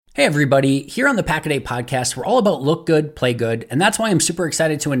Hey everybody, here on the Pack-A-Day podcast, we're all about look good, play good, and that's why I'm super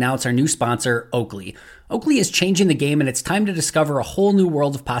excited to announce our new sponsor, Oakley. Oakley is changing the game and it's time to discover a whole new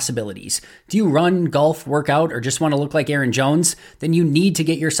world of possibilities. Do you run, golf, work out, or just want to look like Aaron Jones? Then you need to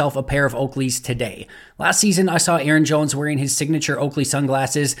get yourself a pair of Oakleys today. Last season, I saw Aaron Jones wearing his signature Oakley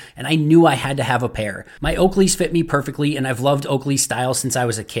sunglasses, and I knew I had to have a pair. My Oakleys fit me perfectly, and I've loved Oakley style since I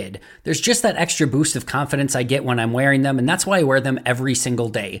was a kid. There's just that extra boost of confidence I get when I'm wearing them, and that's why I wear them every single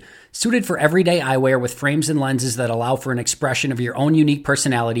day. Suited for everyday eyewear with frames and lenses that allow for an expression of your own unique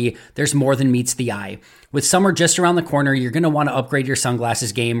personality, there's more than meets the eye. With summer just around the corner, you're going to want to upgrade your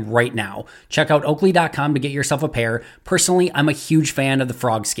sunglasses game right now. Check out Oakley.com to get yourself a pair. Personally, I'm a huge fan of the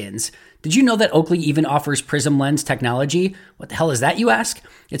frog skins. Did you know that Oakley even offers Prism Lens technology? What the hell is that, you ask?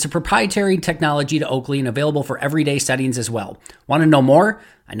 It's a proprietary technology to Oakley and available for everyday settings as well. Want to know more?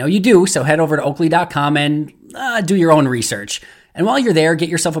 I know you do, so head over to Oakley.com and do your own research. And while you're there, get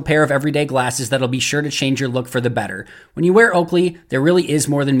yourself a pair of everyday glasses that'll be sure to change your look for the better. When you wear Oakley, there really is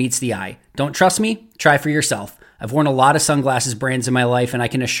more than meets the eye. Don't trust me? Try for yourself. I've worn a lot of sunglasses brands in my life, and I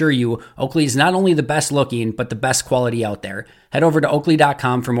can assure you, Oakley is not only the best looking, but the best quality out there. Head over to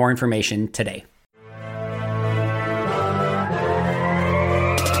Oakley.com for more information today.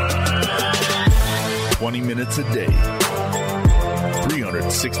 Minutes a day,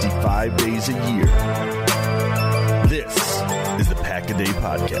 365 days a year. This is the Pack-A-Day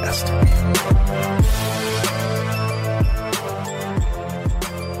Podcast.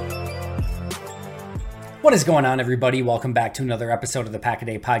 What is going on, everybody? Welcome back to another episode of the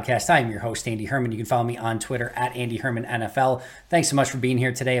Pack-A-Day Podcast. I am your host, Andy Herman. You can follow me on Twitter at Andy Herman NFL. Thanks so much for being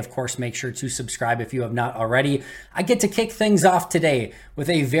here today. Of course, make sure to subscribe if you have not already. I get to kick things off today with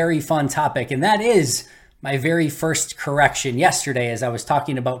a very fun topic, and that is my very first correction yesterday as I was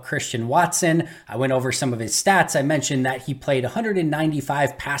talking about Christian Watson. I went over some of his stats. I mentioned that he played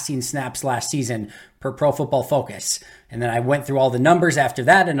 195 passing snaps last season per Pro Football Focus. And then I went through all the numbers after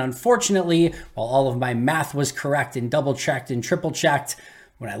that. And unfortunately, while all of my math was correct and double checked and triple checked,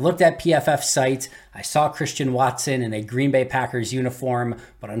 when I looked at PFF's site, I saw Christian Watson in a Green Bay Packers uniform,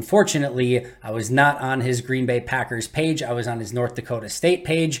 but unfortunately, I was not on his Green Bay Packers page. I was on his North Dakota State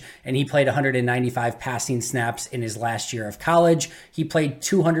page, and he played 195 passing snaps in his last year of college. He played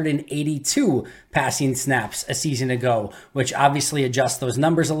 282 passing snaps a season ago, which obviously adjusts those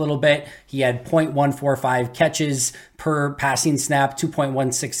numbers a little bit. He had 0.145 catches per passing snap,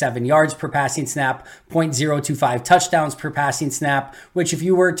 2.167 yards per passing snap, 0.025 touchdowns per passing snap, which if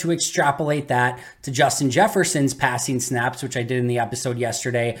you were to extrapolate that to Justin Jefferson's passing snaps, which I did in the episode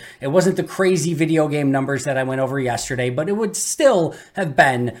yesterday, it wasn't the crazy video game numbers that I went over yesterday, but it would still have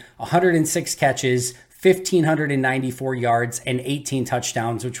been 106 catches, 1,594 yards and 18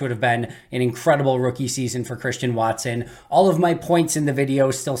 touchdowns, which would have been an incredible rookie season for Christian Watson. All of my points in the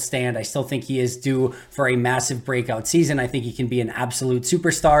video still stand. I still think he is due for a massive breakout season. I think he can be an absolute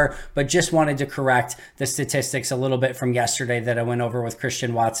superstar, but just wanted to correct the statistics a little bit from yesterday that I went over with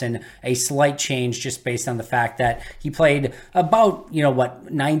Christian Watson. A slight change just based on the fact that he played about,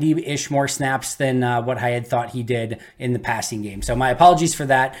 90-ish more snaps than what I had thought he did in the passing game. So my apologies for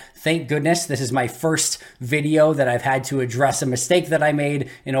that. Thank goodness this is my first video that I've had to address a mistake that I made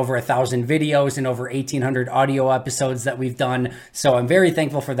in over 1,000 videos and over 1,800 audio episodes that we've done. So I'm very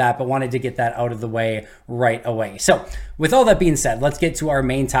thankful for that, but wanted to get that out of the way right away. So with all that being said, let's get to our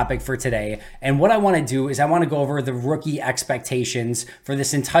main topic for today. And what I want to do is I want to go over the rookie expectations for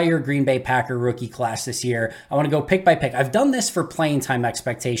this entire Green Bay Packer rookie class this year. I want to go pick by pick. I've done this for playing time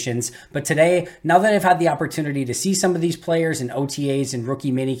expectations, but today, now that I've had the opportunity to see some of these players in OTAs and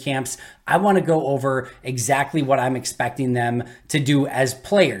rookie mini camps, I want to go over exactly what I'm expecting them to do as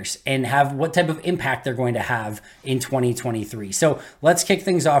players and have what type of impact they're going to have in 2023. So let's kick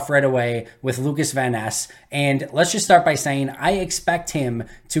things off right away with Lucas Van Ness. And let's just start by saying I expect him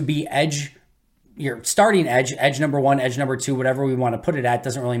to be your starting edge number one, edge number two, whatever we want to put it at,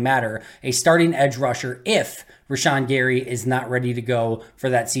 doesn't really matter. A starting edge rusher if Rashawn Gary is not ready to go for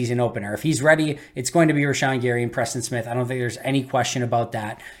that season opener. If he's ready, it's going to be Rashawn Gary and Preston Smith. I don't think there's any question about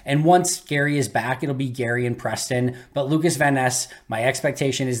that. And once Gary is back, it'll be Gary and Preston. But Lucas Van Ness, my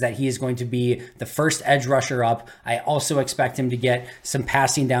expectation is that he is going to be the first edge rusher up. I also expect him to get some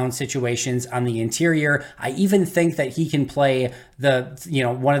passing down situations on the interior. I even think that he can play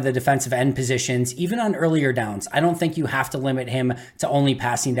one of the defensive end positions, even on earlier downs. I don't think you have to limit him to only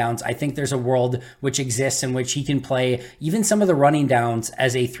passing downs. I think there's a world which exists in which he he can play even some of the running downs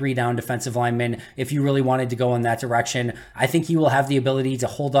as a 3-down defensive lineman if you really wanted to go in that direction. I think he will have the ability to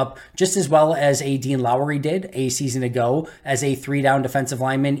hold up just as well as a Dean Lowry did a season ago as a 3-down defensive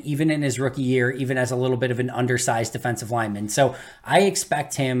lineman, even in his rookie year, even as a little bit of an undersized defensive lineman. So I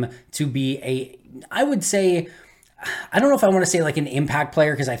expect him to be I would say, I don't know if I want to say like an impact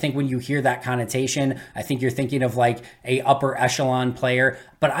player, because I think when you hear that connotation, I think you're thinking of like a upper echelon player,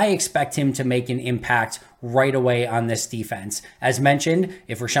 but I expect him to make an impact right away on this defense. As mentioned,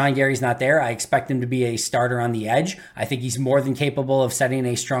 if Rashawn Gary's not there, I expect him to be a starter on the edge. I think he's more than capable of setting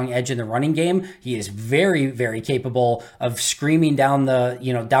a strong edge in the running game. He is very, very capable of screaming down the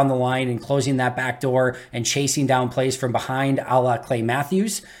line and closing that back door and chasing down plays from behind, a la Clay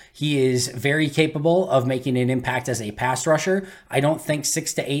Matthews. He is very capable of making an impact as a pass rusher. I don't think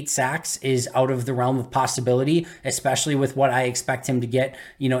 6 to 8 sacks is out of the realm of possibility, especially with what I expect him to get,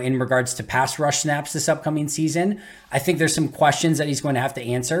 in regards to pass rush snaps this upcoming season. I think there's some questions that he's going to have to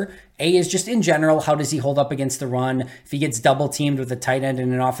answer. A is just in general, how does he hold up against the run? If he gets double teamed with a tight end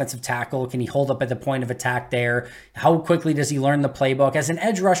and an offensive tackle, can he hold up at the point of attack there? How quickly does he learn the playbook? As an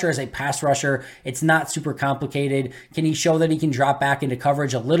edge rusher, as a pass rusher, it's not super complicated. Can he show that he can drop back into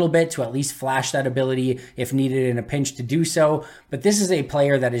coverage a little bit to at least flash that ability if needed in a pinch to do so? But this is a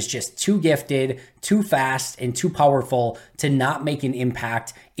player that is just too gifted, too fast, and too powerful to not make an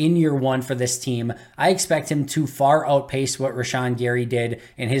impact in year one for this team. I expect him to far outpace what Rashawn Gary did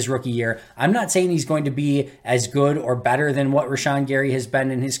in his rookie year. I'm not saying he's going to be as good or better than what Rashawn Gary has been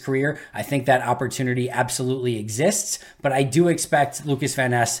in his career. I think that opportunity absolutely exists, but I do expect Lucas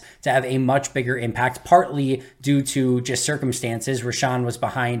Van Ness to have a much bigger impact, partly due to just circumstances. Rashawn was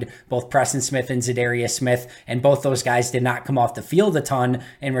behind both Preston Smith and Za'Darius Smith, and both those guys did not come off the field a ton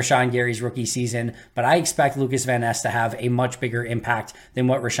in Rashawn Gary's rookie season, but I expect Lucas Van Ness to have a much bigger impact than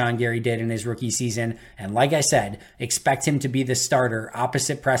what Rashawn Gary did in his rookie season. And like I said, expect him to be the starter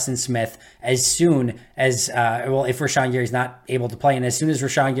opposite Preston Smith as soon as, if Rashawn Gary's not able to play. And as soon as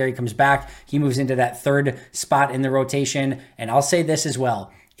Rashawn Gary comes back, he moves into that third spot in the rotation. And I'll say this as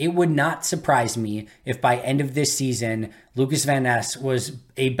well. It would not surprise me if by end of this season, Lucas Van Ness was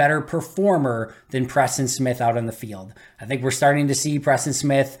a better performer than Preston Smith out on the field. I think we're starting to see Preston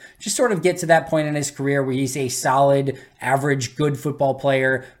Smith just sort of get to that point in his career where he's a solid, average, good football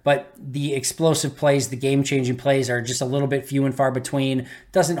player, but the explosive plays, the game-changing plays are just a little bit few and far between.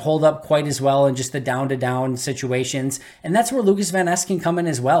 Doesn't hold up quite as well in just the down-to-down situations. And that's where Lucas Van Ness can come in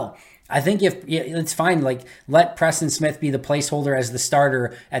as well. I think if it's fine, like let Preston Smith be the placeholder as the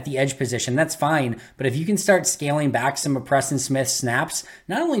starter at the edge position. That's fine. But if you can start scaling back some of Preston Smith's snaps,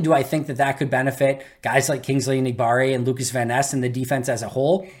 not only do I think that could benefit guys like Kingsley Enagbare and Lucas Van Ness and the defense as a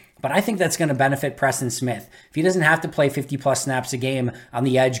whole, but I think that's going to benefit Preston Smith. If he doesn't have to play 50 plus snaps a game on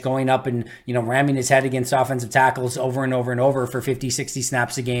the edge, going up and, ramming his head against offensive tackles over and over and over for 50, 60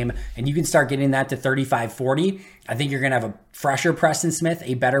 snaps a game, and you can start getting that to 35, 40, I think you're going to have a fresher Preston Smith,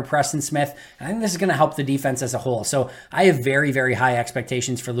 a better Preston Smith. And I think this is going to help the defense as a whole. So I have very, very high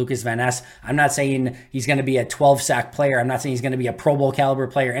expectations for Lucas Van Ness. I'm not saying he's going to be a 12-sack player. I'm not saying he's going to be a Pro Bowl caliber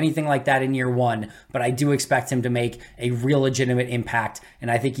player, anything like that in year one. But I do expect him to make a real legitimate impact.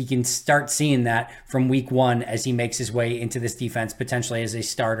 And I think he can start seeing that from week one as he makes his way into this defense, potentially as a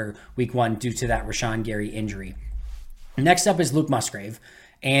starter week one due to that Rashawn Gary injury. Next up is Luke Musgrave.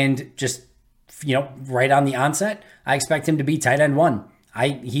 And just right on the onset, I expect him to be tight end 1.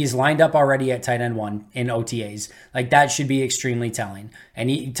 He's lined up already at tight end 1 in OTAs. Like that should be extremely telling.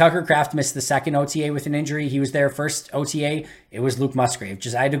 And Tucker Kraft missed the second OTA with an injury. He was there first OTA. It was Luke Musgrave.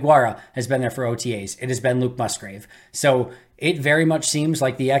 Josiah DeGuara has been there for OTAs. It has been Luke Musgrave. So it very much seems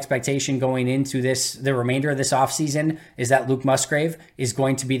like the expectation going into the remainder of this offseason is that Luke Musgrave is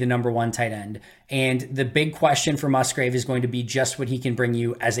going to be the number 1 tight end. And the big question for Musgrave is going to be just what he can bring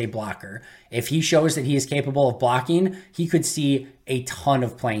you as a blocker. If he shows that he is capable of blocking, he could see a ton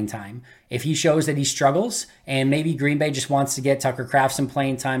of playing time. If he shows that he struggles and maybe Green Bay just wants to get Tucker Kraft some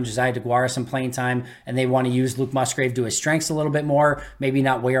playing time, Josiah DeGuara some playing time, and they want to use Luke Musgrave to his strengths a little bit more, maybe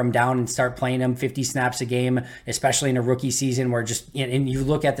not wear him down and start playing him 50 snaps a game, especially in a rookie season where and you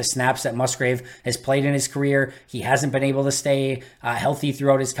look at the snaps that Musgrave has played in his career, he hasn't been able to stay healthy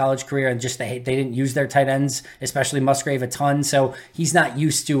throughout his college career, and just they didn't use their tight ends, especially Musgrave, a ton, so he's not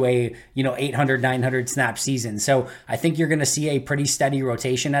used to a 800, 900 snap season. So I think you're going to see a pretty steady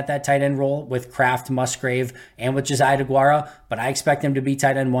rotation at that tight end role with Kraft, Musgrave, and with Josiah DeGuara, but I expect him to be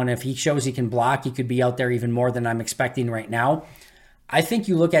tight end 1. If he shows he can block, he could be out there even more than I'm expecting right now. I think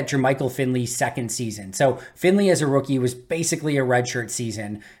you look at Jermichael Finley's second season. So Finley as a rookie was basically a redshirt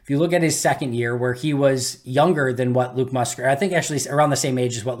season. If you look at his second year where he was younger than what Luke Musgrave, I think actually around the same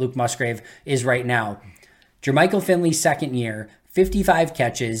age as what Luke Musgrave is right now. Jermichael Finley, second year, 55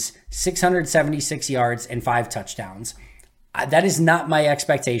 catches, 676 yards, and 5 touchdowns. That is not my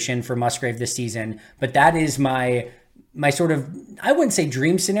expectation for Musgrave this season, but that is my sort of, I wouldn't say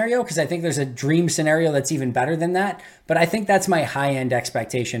dream scenario, because I think there's a dream scenario that's even better than that, but I think that's my high-end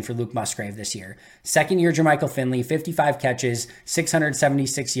expectation for Luke Musgrave this year. Second year Jermichael Finley, 55 catches,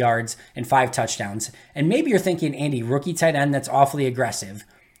 676 yards, and 5 touchdowns. And maybe you're thinking, Andy, rookie tight end, that's awfully aggressive.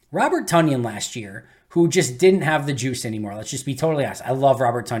 Robert Tonyan last year, who just didn't have the juice anymore. Let's just be totally honest. I love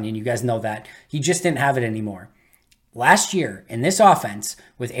Robert Tonyan. You guys know that. He just didn't have it anymore. Last year, in this offense,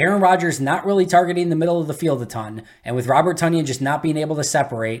 with Aaron Rodgers not really targeting the middle of the field a ton, and with Robert Tonyan just not being able to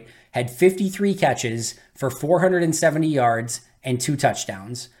separate, had 53 catches for 470 yards and 2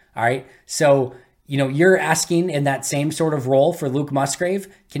 touchdowns. All right. So, you're asking in that same sort of role for Luke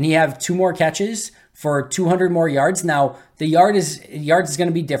Musgrave, can he have 2 more catches for 200 more yards? Now, the yards is going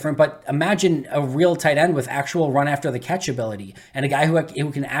to be different, but imagine a real tight end with actual run after the catch ability and a guy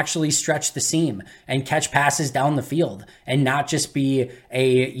who can actually stretch the seam and catch passes down the field and not just be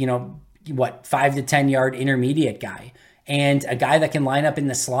a, 5 to 10 yard intermediate guy, and a guy that can line up in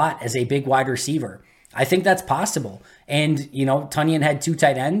the slot as a big wide receiver. I think that's possible. And, Tonyan had 2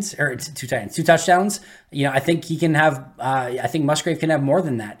 touchdowns. I think he can have, I think Musgrave can have more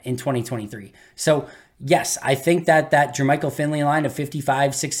than that in 2023. So yes, I think that Jermichael Finley line of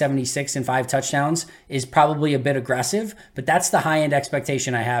 55, 676 and 5 touchdowns is probably a bit aggressive, but that's the high end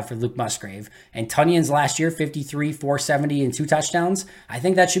expectation I have for Luke Musgrave. And Tonyan's last year, 53, 470 and 2 touchdowns. I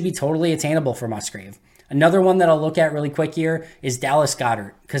think that should be totally attainable for Musgrave. Another one that I'll look at really quick here is Dallas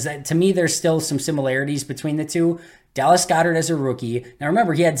Goedert, because to me, there's still some similarities between the two. Dallas Goedert as a rookie. Now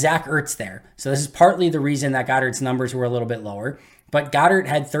remember, he had Zach Ertz there. So this is partly the reason that Goedert's numbers were a little bit lower. But Goedert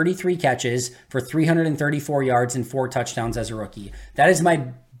had 33 catches for 334 yards and 4 touchdowns as a rookie. That is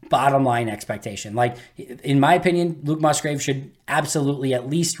my bottom line expectation. Like, in my opinion, Luke Musgrave should absolutely at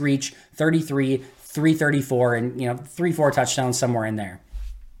least reach 33, 334, and 3-4 touchdowns somewhere in there.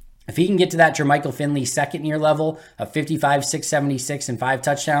 If he can get to that Jermichael Finley second year level of 55, 676 and 5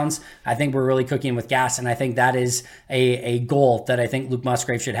 touchdowns, I think we're really cooking with gas. And I think that is a goal that I think Luke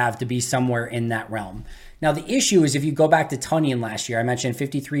Musgrave should have, to be somewhere in that realm. Now, the issue is, if you go back to Tonyan last year, I mentioned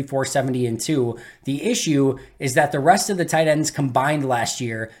 53, 470, and 2. The issue is that the rest of the tight ends combined last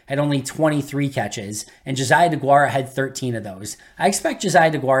year had only 23 catches, and Josiah DeGuara had 13 of those. I expect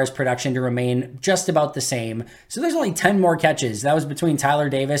Josiah DeGuara's production to remain just about the same. So there's only 10 more catches. That was between Tyler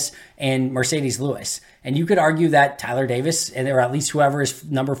Davis and Mercedes Lewis. And you could argue that Tyler Davis, or at least whoever is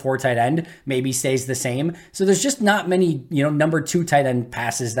number 4 tight end, maybe stays the same. So there's just not many, number 2 tight end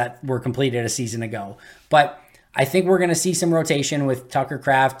passes that were completed a season ago. But I think we're going to see some rotation with Tucker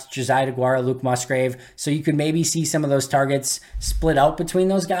Kraft, Josiah DeGuara, Luke Musgrave. So you could maybe see some of those targets split out between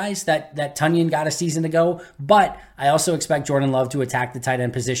those guys that Tonyan got a season ago. But I also expect Jordan Love to attack the tight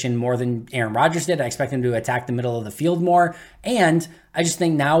end position more than Aaron Rodgers did. I expect him to attack the middle of the field more. And I just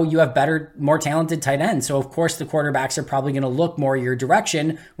think now you have better, more talented tight ends. So of course the quarterbacks are probably going to look more your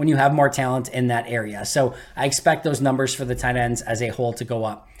direction when you have more talent in that area. So I expect those numbers for the tight ends as a whole to go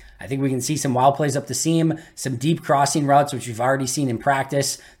up. I think we can see some wild plays up the seam, some deep crossing routes, which we've already seen in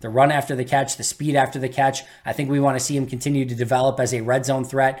practice, the run after the catch, the speed after the catch. I think we want to see him continue to develop as a red zone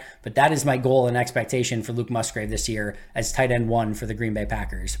threat, but that is my goal and expectation for Luke Musgrave this year as tight end 1 for the Green Bay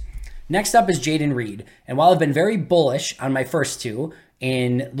Packers. Next up is Jayden Reed. And while I've been very bullish on my first 2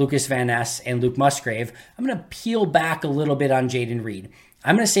 in Lucas Van Ness and Luke Musgrave, I'm going to peel back a little bit on Jayden Reed.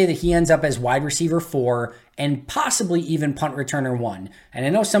 I'm going to say that he ends up as wide receiver 4 and possibly even punt returner 1. And I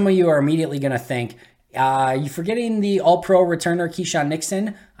know some of you are immediately going to think, you forgetting the all-pro returner Keyshawn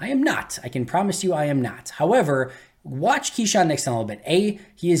Nixon? I am not. I can promise you I am not. However, watch Keyshawn Nixon a little bit.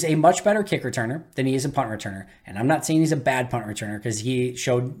 He is a much better kick returner than he is a punt returner. And I'm not saying he's a bad punt returner, because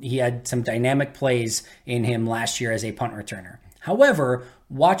he had some dynamic plays in him last year as a punt returner. However,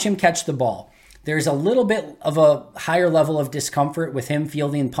 watch him catch the ball. There's a little bit of a higher level of discomfort with him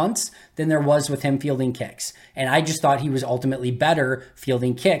fielding punts than there was with him fielding kicks. And I just thought he was ultimately better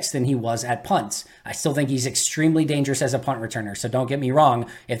fielding kicks than he was at punts. I still think he's extremely dangerous as a punt returner. So don't get me wrong.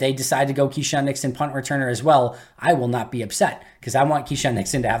 If they decide to go Keyshawn Nixon punt returner as well, I will not be upset, because I want Keyshawn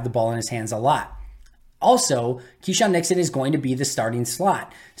Nixon to have the ball in his hands a lot. Also, Keyshawn Nixon is going to be the starting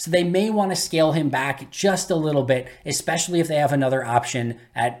slot, so they may want to scale him back just a little bit, especially if they have another option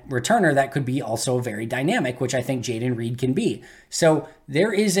at returner that could be also very dynamic, which I think Jayden Reed can be. So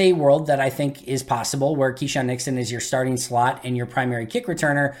there is a world that I think is possible where Keyshawn Nixon is your starting slot and your primary kick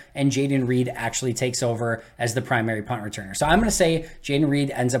returner, and Jayden Reed actually takes over as the primary punt returner. So I'm going to say Jayden Reed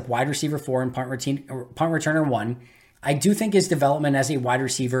ends up wide receiver 4 and punt returner 1. I do think his development as a wide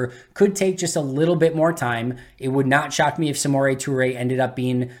receiver could take just a little bit more time. It would not shock me if Samori Toure ended up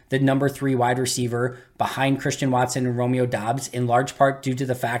being the number 3 wide receiver behind Christian Watson and Romeo Doubs, in large part due to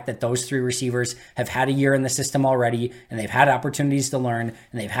the fact that those 3 receivers have had a year in the system already, and they've had opportunities to learn,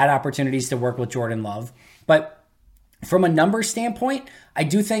 and they've had opportunities to work with Jordan Love. But from a numbers standpoint, I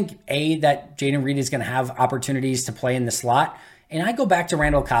do think, that Jayden Reed is going to have opportunities to play in the slot. And I go back to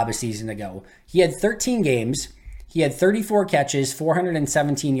Randall Cobb a season ago. He had 13 games. He had 34 catches,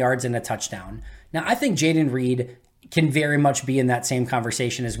 417 yards, and a touchdown. Now, I think Jayden Reed can very much be in that same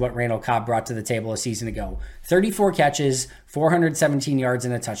conversation as what Randall Cobb brought to the table a season ago. 34 catches, 417 yards,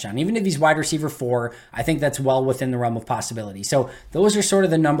 and a touchdown. Even if he's wide receiver 4, I think that's well within the realm of possibility. So those are sort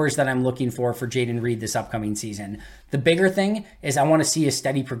of the numbers that I'm looking for Jayden Reed this upcoming season. The bigger thing is I want to see a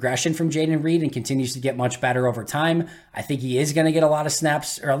steady progression from Jayden Reed and continues to get much better over time. I think he is going to get a lot of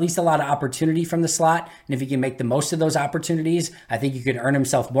snaps, or at least a lot of opportunity from the slot. And if he can make the most of those opportunities, I think he could earn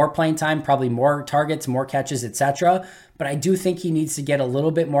himself more playing time, probably more targets, more catches, etc. But I do think he needs to get a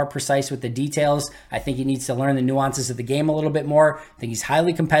little bit more precise with the details. I think he needs to learn the nuances of the game a little bit more. I think he's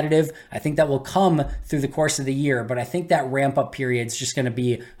highly competitive. I think that will come through the course of the year, but I think that ramp up period is just going to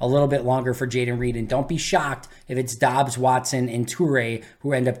be a little bit longer for Jayden Reed. And don't be shocked if it's Doubs, Watson, and Toure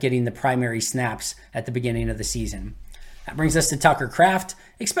who end up getting the primary snaps at the beginning of the season. That brings us to Tucker Kraft.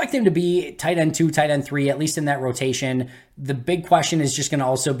 Expect him to be tight end 2, tight end 3, at least in that rotation. The big question is just going to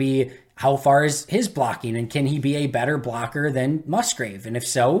also be, how far is his blocking, and can he be a better blocker than Musgrave? And if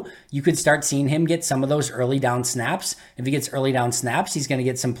so, you could start seeing him get some of those early down snaps. If he gets early down snaps, he's going to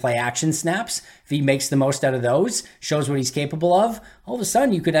get some play action snaps. If he makes the most out of those, shows what he's capable of, all of a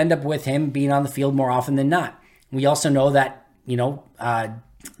sudden you could end up with him being on the field more often than not. We also know that,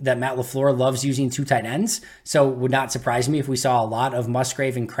 that Matt LaFleur loves using 2 tight ends. So it would not surprise me if we saw a lot of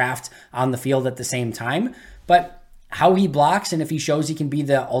Musgrave and Kraft on the field at the same time. But how he blocks, and if he shows he can be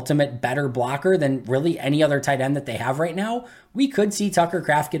the ultimate better blocker than really any other tight end that they have right now, we could see Tucker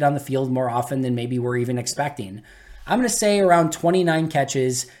Kraft get on the field more often than maybe we're even expecting. I'm going to say around 29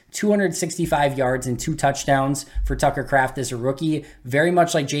 catches, 265 yards, and 2 touchdowns for Tucker Kraft as a rookie. Very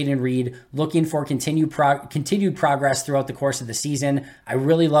much like Jayden Reed, looking for continued progress throughout the course of the season. I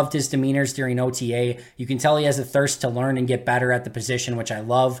really loved his demeanors during OTA. You can tell he has a thirst to learn and get better at the position, which I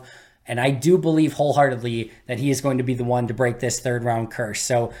love. And I do believe wholeheartedly that he is going to be the one to break this 3rd round curse.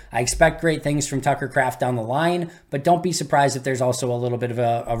 So I expect great things from Tucker Kraft down the line, but don't be surprised if there's also a little bit of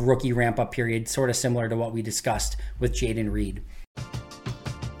a rookie ramp up period, sort of similar to what we discussed with Jayden Reed.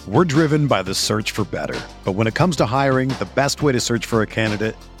 We're driven by the search for better. But when it comes to hiring, the best way to search for a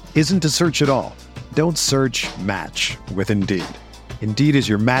candidate isn't to search at all. Don't search, match with Indeed. Indeed is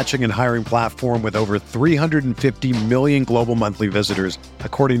your matching and hiring platform with over 350 million global monthly visitors,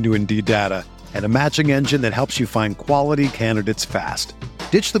 according to Indeed data, and a matching engine that helps you find quality candidates fast.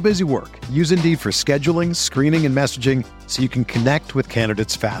 Ditch the busy work. Use Indeed for scheduling, screening, and messaging so you can connect with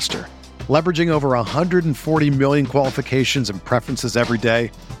candidates faster. Leveraging over 140 million qualifications and preferences every day,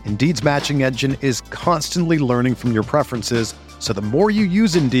 Indeed's matching engine is constantly learning from your preferences, so the more you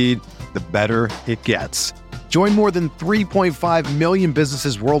use Indeed, the better it gets. Join more than 3.5 million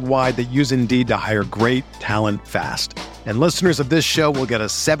businesses worldwide that use Indeed to hire great talent fast. And listeners of this show will get a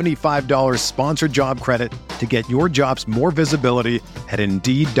 $75 sponsored job credit to get your jobs more visibility at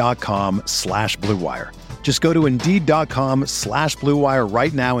Indeed.com/Blue Wire. Just go to Indeed.com/Blue Wire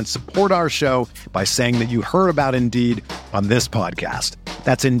right now and support our show by saying that you heard about Indeed on this podcast.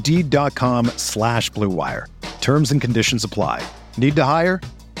 That's Indeed.com/Blue Wire. Terms and conditions apply. Need to hire?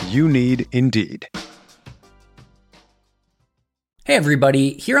 You need Indeed. Hey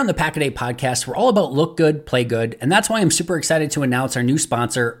everybody, here on the Pack-A-Day podcast, we're all about look good, play good, and that's why I'm super excited to announce our new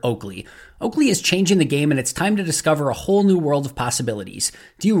sponsor, Oakley. Oakley is changing the game, and it's time to discover a whole new world of possibilities.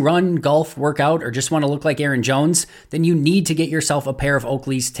 Do you run, golf, work out, or just want to look like Aaron Jones? Then you need to get yourself a pair of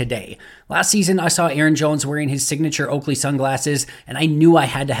Oakleys today. Last season, I saw Aaron Jones wearing his signature Oakley sunglasses, and I knew I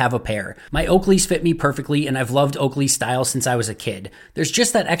had to have a pair. My Oakleys fit me perfectly, and I've loved Oakley style since I was a kid. There's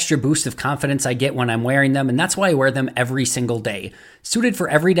just that extra boost of confidence I get when I'm wearing them, and that's why I wear them every single day. Suited for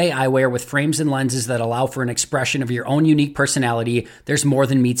everyday eyewear with frames and lenses that allow for an expression of your own unique personality, there's more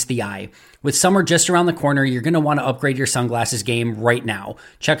than meets the eye. With summer just around the corner, you're going to want to upgrade your sunglasses game right now.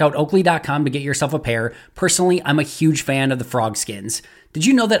 Check out Oakley.com to get yourself a pair. Personally, I'm a huge fan of the frog skins. Did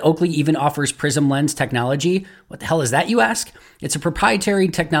you know that Oakley even offers Prism Lens technology? What the hell is that, you ask? It's a proprietary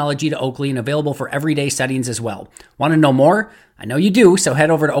technology to Oakley and available for everyday settings as well. Want to know more? I know you do, so head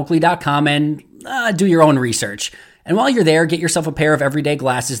over to Oakley.com and do your own research. And while you're there, get yourself a pair of everyday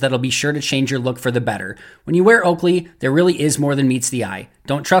glasses that'll be sure to change your look for the better. When you wear Oakley, there really is more than meets the eye.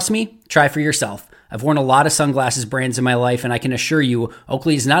 Don't trust me? Try for yourself. I've worn a lot of sunglasses brands in my life, and I can assure you,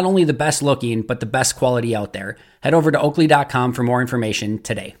 Oakley is not only the best looking, but the best quality out there. Head over to Oakley.com for more information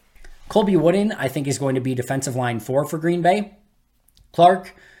today. Colby Wooden, I think, is going to be defensive line 4 for Green Bay.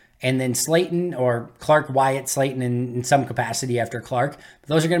 Clark, and then Slayton, or Clark, Wyatt, Slayton in some capacity after Clark. But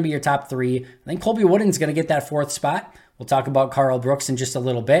those are going to be your top 3. I think Colby Wooden's going to get that 4th spot. We'll talk about Karl Brooks in just a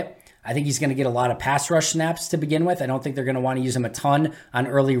little bit. I think he's going to get a lot of pass rush snaps to begin with. I don't think they're going to want to use him a ton on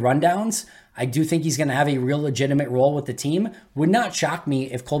early rundowns. I do think he's going to have a real legitimate role with the team. Would not shock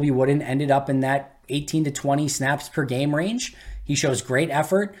me if Colby Wooden ended up in that 18 to 20 snaps per game range. He shows great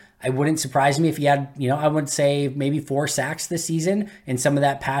effort. It wouldn't surprise me if he had, I would say maybe 4 sacks this season in some of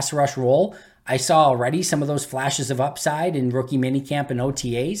that pass rush role. I saw already some of those flashes of upside in rookie minicamp and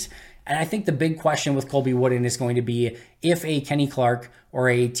OTAs. And I think the big question with Colby Wooden is going to be if a Kenny Clark or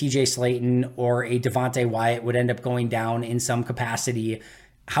a TJ Slayton or a Devontae Wyatt would end up going down in some capacity,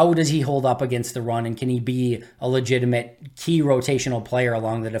 how does he hold up against the run, and can he be a legitimate key rotational player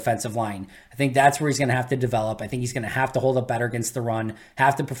along the defensive line? I think that's where he's going to have to develop. I think he's going to have to hold up better against the run,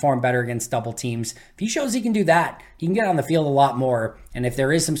 have to perform better against double teams. If he shows he can do that, he can get on the field a lot more. And if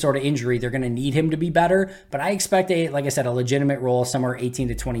there is some sort of injury, they're going to need him to be better. But I expect a legitimate role, somewhere 18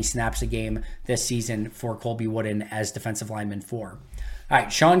 to 20 snaps a game this season for Colby Wooden as defensive lineman 4. All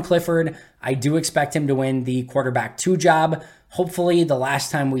right, Sean Clifford, I do expect him to win the quarterback 2 job. Hopefully, the last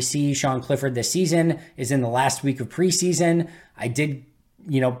time we see Sean Clifford this season is in the last week of preseason. I did,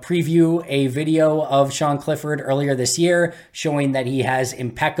 preview a video of Sean Clifford earlier this year showing that he has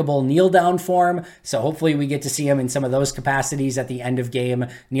impeccable kneel down form. So hopefully we get to see him in some of those capacities at the end of game,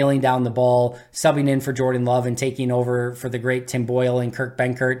 kneeling down the ball, subbing in for Jordan Love and taking over for the great Tim Boyle and Kurt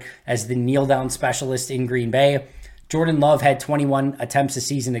Benkert as the kneel down specialist in Green Bay. Jordan Love had 21 attempts a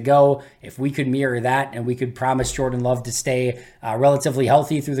season ago. If we could mirror that and we could promise Jordan Love to stay relatively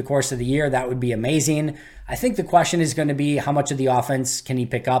healthy through the course of the year, that would be amazing. I think the question is going to be how much of the offense can he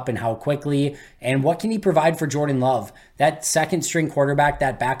pick up and how quickly, and what can he provide for Jordan Love? That second string quarterback,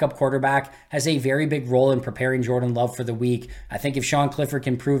 that backup quarterback, has a very big role in preparing Jordan Love for the week. I think if Sean Clifford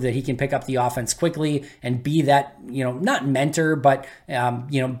can prove that he can pick up the offense quickly and be that, not mentor, but,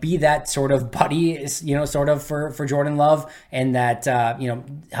 be that sort of buddy, for Jordan Love, and that,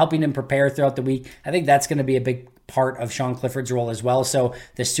 helping him prepare throughout the week, I think that's going to be a big part of Sean Clifford's role as well. So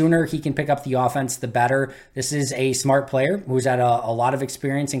the sooner he can pick up the offense, the better. This is a smart player who's had a lot of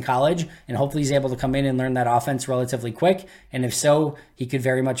experience in college, and hopefully he's able to come in and learn that offense relatively quick. And if so, he could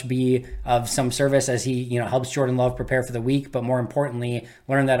very much be of some service as he, helps Jordan Love prepare for the week, but more importantly,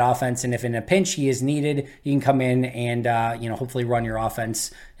 learn that offense. And if in a pinch he is needed, he can come in and, hopefully run your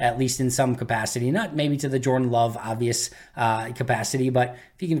offense, at least in some capacity, not maybe to the Jordan Love obvious capacity, but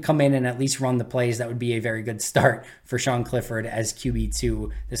if he can come in and at least run the plays, that would be a very good start for Sean Clifford as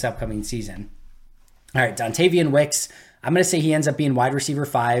QB2 this upcoming season. All right, Dontavian Wicks, I'm going to say he ends up being wide receiver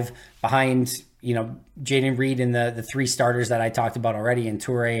 5 behind, Jayden Reed and the 3 starters that I talked about already in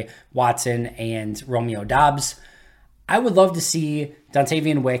Toure, Watson, and Romeo Doubs. I would love to see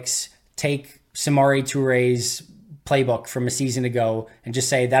Dontavian Wicks take Samori Toure's playbook from a season ago and just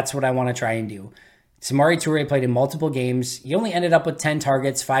say, that's what I want to try and do. Samori Toure played in multiple games. He only ended up with 10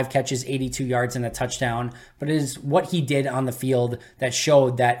 targets, 5 catches, 82 yards, and a touchdown. But it is what he did on the field that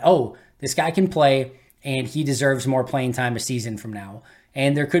showed that, this guy can play, and he deserves more playing time a season from now.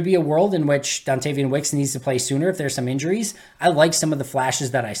 And there could be a world in which Dontavian Wicks needs to play sooner if there's some injuries. I like some of the flashes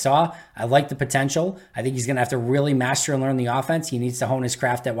that I saw. I like the potential. I think he's going to have to really master and learn the offense. He needs to hone his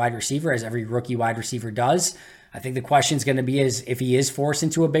craft at wide receiver, as every rookie wide receiver does. I think the question is going to be is if he is forced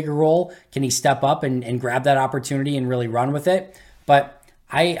into a bigger role, can he step up and grab that opportunity and really run with it? But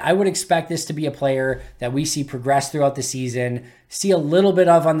I would expect this to be a player that we see progress throughout the season, see a little bit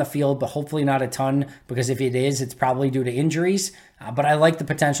of on the field, but hopefully not a ton, because if it is, it's probably due to injuries. But I like the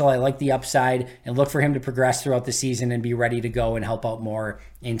potential, I like the upside, and look for him to progress throughout the season and be ready to go and help out more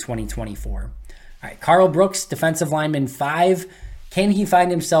in 2024. All right, Karl Brooks, defensive lineman 5. Can he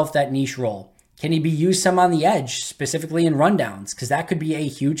find himself that niche role? Can he be used some on the edge, specifically in rundowns? Because that could be a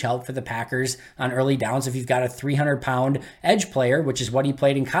huge help for the Packers on early downs if you've got a 300-pound edge player, which is what he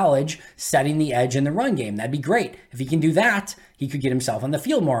played in college, setting the edge in the run game. That'd be great. If he can do that, he could get himself on the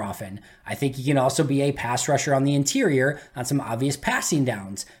field more often. I think he can also be a pass rusher on the interior on some obvious passing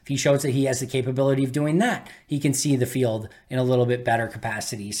downs. If he shows that he has the capability of doing that, he can see the field in a little bit better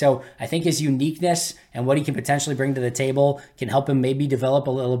capacity. So I think his uniqueness and what he can potentially bring to the table can help him maybe develop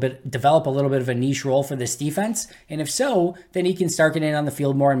a little bit of a niche role for this defense. And if so, then he can start getting on the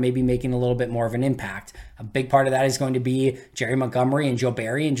field more and maybe making a little bit more of an impact. A big part of that is going to be Jerry Montgomery and Joe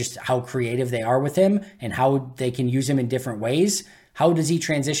Barry and just how creative they are with him and how they can use him in different ways. How does he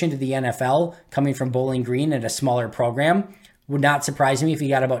transition to the NFL coming from Bowling Green at a smaller program? Would not surprise me if he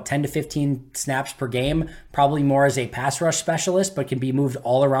got about 10 to 15 snaps per game, probably more as a pass rush specialist, but can be moved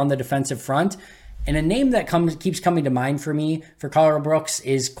all around the defensive front. And a name that keeps coming to mind for me for Karl Brooks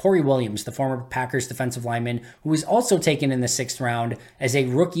is Corey Williams, the former Packers defensive lineman, who was also taken in the 6th round as a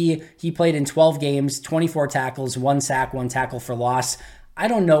rookie. He played in 12 games, 24 tackles, 1 sack, 1 tackle for loss. I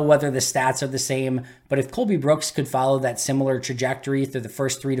don't know whether the stats are the same, but if Colby Brooks could follow that similar trajectory through the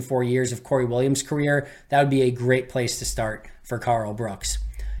first 3 to 4 years of Corey Williams' career, that would be a great place to start for Karl Brooks.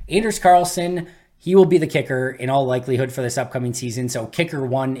 Anders Carlson, he will be the kicker in all likelihood for this upcoming season, so kicker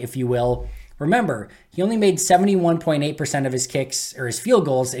 1, if you will. Remember, he only made 71.8% of his kicks or his field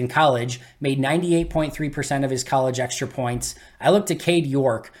goals in college, made 98.3% of his college extra points. I looked at Cade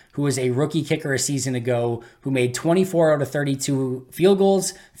York, who was a rookie kicker a season ago, who made 24 out of 32 field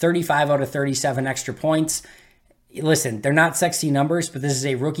goals, 35 out of 37 extra points. Listen, they're not sexy numbers, but this is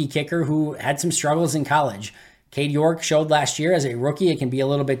a rookie kicker who had some struggles in college. Cade York showed last year as a rookie it can be a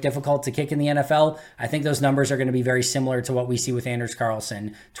little bit difficult to kick in the NFL. I think those numbers are going to be very similar to what we see with Anders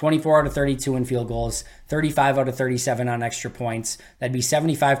Carlson. 24 out of 32 in field goals, 35 out of 37 on extra points. That'd be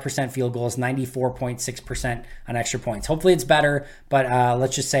 75% field goals, 94.6% on extra points. Hopefully it's better, but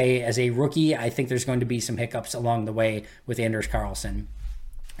let's just say as a rookie, I think there's going to be some hiccups along the way with Anders Carlson.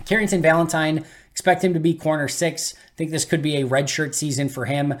 Carrington Valentine, expect him to be corner 6. I think this could be a redshirt season for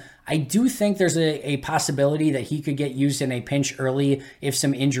him. I do think there's a possibility that he could get used in a pinch early if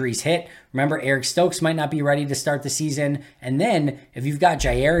some injuries hit. Remember, Eric Stokes might not be ready to start the season. And then if you've got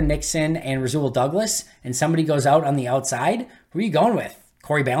Jair Nixon and Rasul Douglas and somebody goes out on the outside, who are you going with?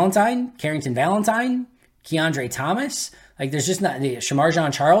 Corey Ballantyne? Carrington Valentine? Keandre Thomas? Like, there's just not Shamar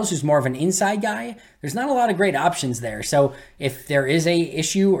Jean-Charles, who's more of an inside guy. There's not a lot of great options there. So if there is a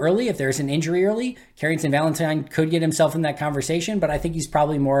issue early, if there's an injury early, Carrington Valentine could get himself in that conversation, but I think he's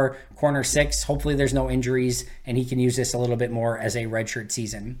probably more corner 6. Hopefully there's no injuries and he can use this a little bit more as a redshirt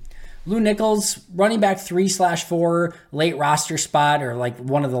season. Lou Nichols, running back 3/4, late roster spot, or like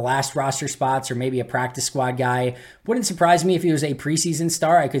one of the last roster spots, or maybe a practice squad guy. Wouldn't surprise me if he was a preseason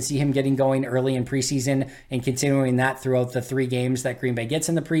star. I could see him getting going early in preseason and continuing that throughout the 3 games that Green Bay gets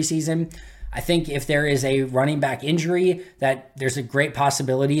in the preseason. I think if there is a running back injury, that there's a great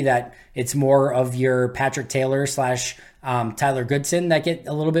possibility that it's more of your Patrick Taylor / Tyler Goodson that get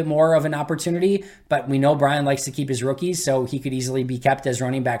a little bit more of an opportunity. But we know Brian likes to keep his rookies, so he could easily be kept as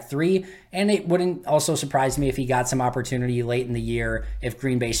running back 3. And it wouldn't also surprise me if he got some opportunity late in the year if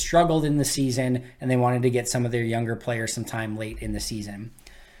Green Bay struggled in the season and they wanted to get some of their younger players some time late in the season.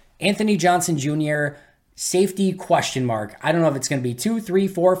 Anthony Johnson Jr., safety question mark. I don't know if it's going to be 2, 3,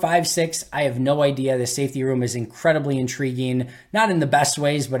 4, 5, 6. I have no idea. The safety room is incredibly intriguing, not in the best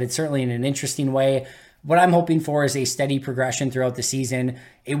ways, but it's certainly in an interesting way. What I'm hoping for is a steady progression throughout the season.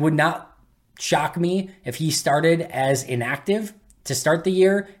 It would not shock me if he started as inactive to start the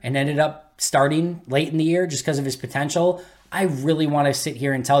year and ended up starting late in the year just because of his potential. I really want to sit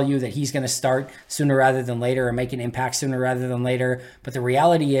here and tell you that he's going to start sooner rather than later or make an impact sooner rather than later. But the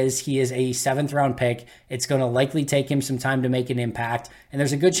reality is he is a 7th round pick. It's going to likely take him some time to make an impact. And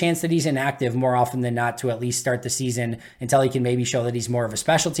there's a good chance that he's inactive more often than not to at least start the season until he can maybe show that he's more of a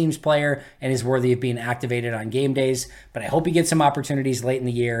special teams player and is worthy of being activated on game days. But I hope he gets some opportunities late in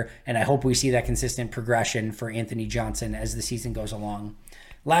the year. And I hope we see that consistent progression for Anthony Johnson as the season goes along.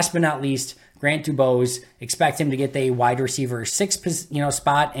 Last but not least, Grant Dubose, expect him to get the wide receiver 6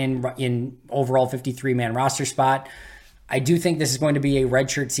 spot in overall 53-man roster spot. I do think this is going to be a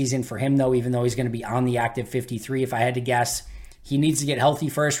redshirt season for him, though, even though he's going to be on the active 53, if I had to guess. He needs to get healthy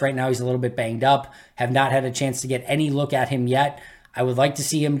first. Right now, he's a little bit banged up. Have not had a chance to get any look at him yet. I would like to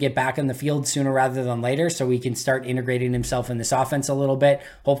see him get back on the field sooner rather than later so he can start integrating himself in this offense a little bit.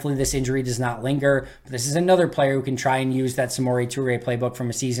 Hopefully this injury does not linger. But this is another player who can try and use that Samori Toure playbook from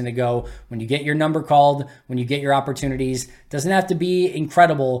a season ago. When you get your number called, when you get your opportunities, doesn't have to be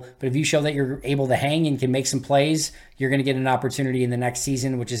incredible, but if you show that you're able to hang and can make some plays, you're going to get an opportunity in the next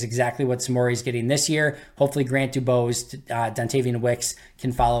season, which is exactly what Samori's getting this year. Hopefully Grant Dubose, Dontavian Wicks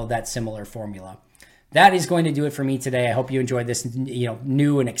can follow that similar formula. That is going to do it for me today. I hope you enjoyed this,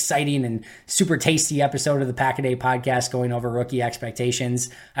 new and exciting and super tasty episode of the Pack-A-Day podcast going over rookie expectations.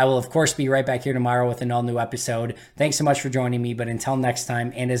 I will, of course, be right back here tomorrow with an all-new episode. Thanks so much for joining me, but until next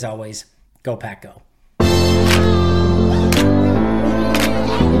time, and as always, go Pack Go.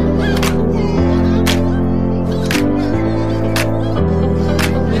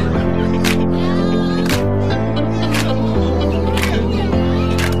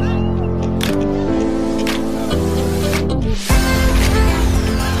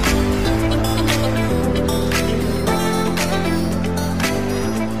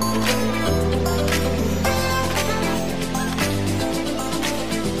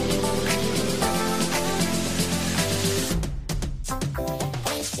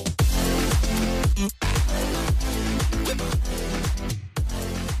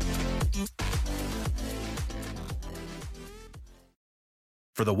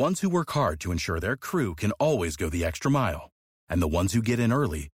 For the ones who work hard to ensure their crew can always go the extra mile, and the ones who get in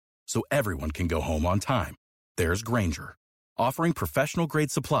early so everyone can go home on time, there's Grainger, offering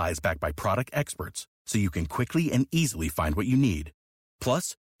professional-grade supplies backed by product experts so you can quickly and easily find what you need.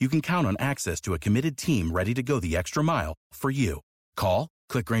 Plus, you can count on access to a committed team ready to go the extra mile for you. Call,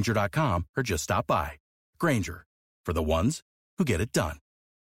 click Grainger.com, or just stop by. Grainger, for the ones who get it done.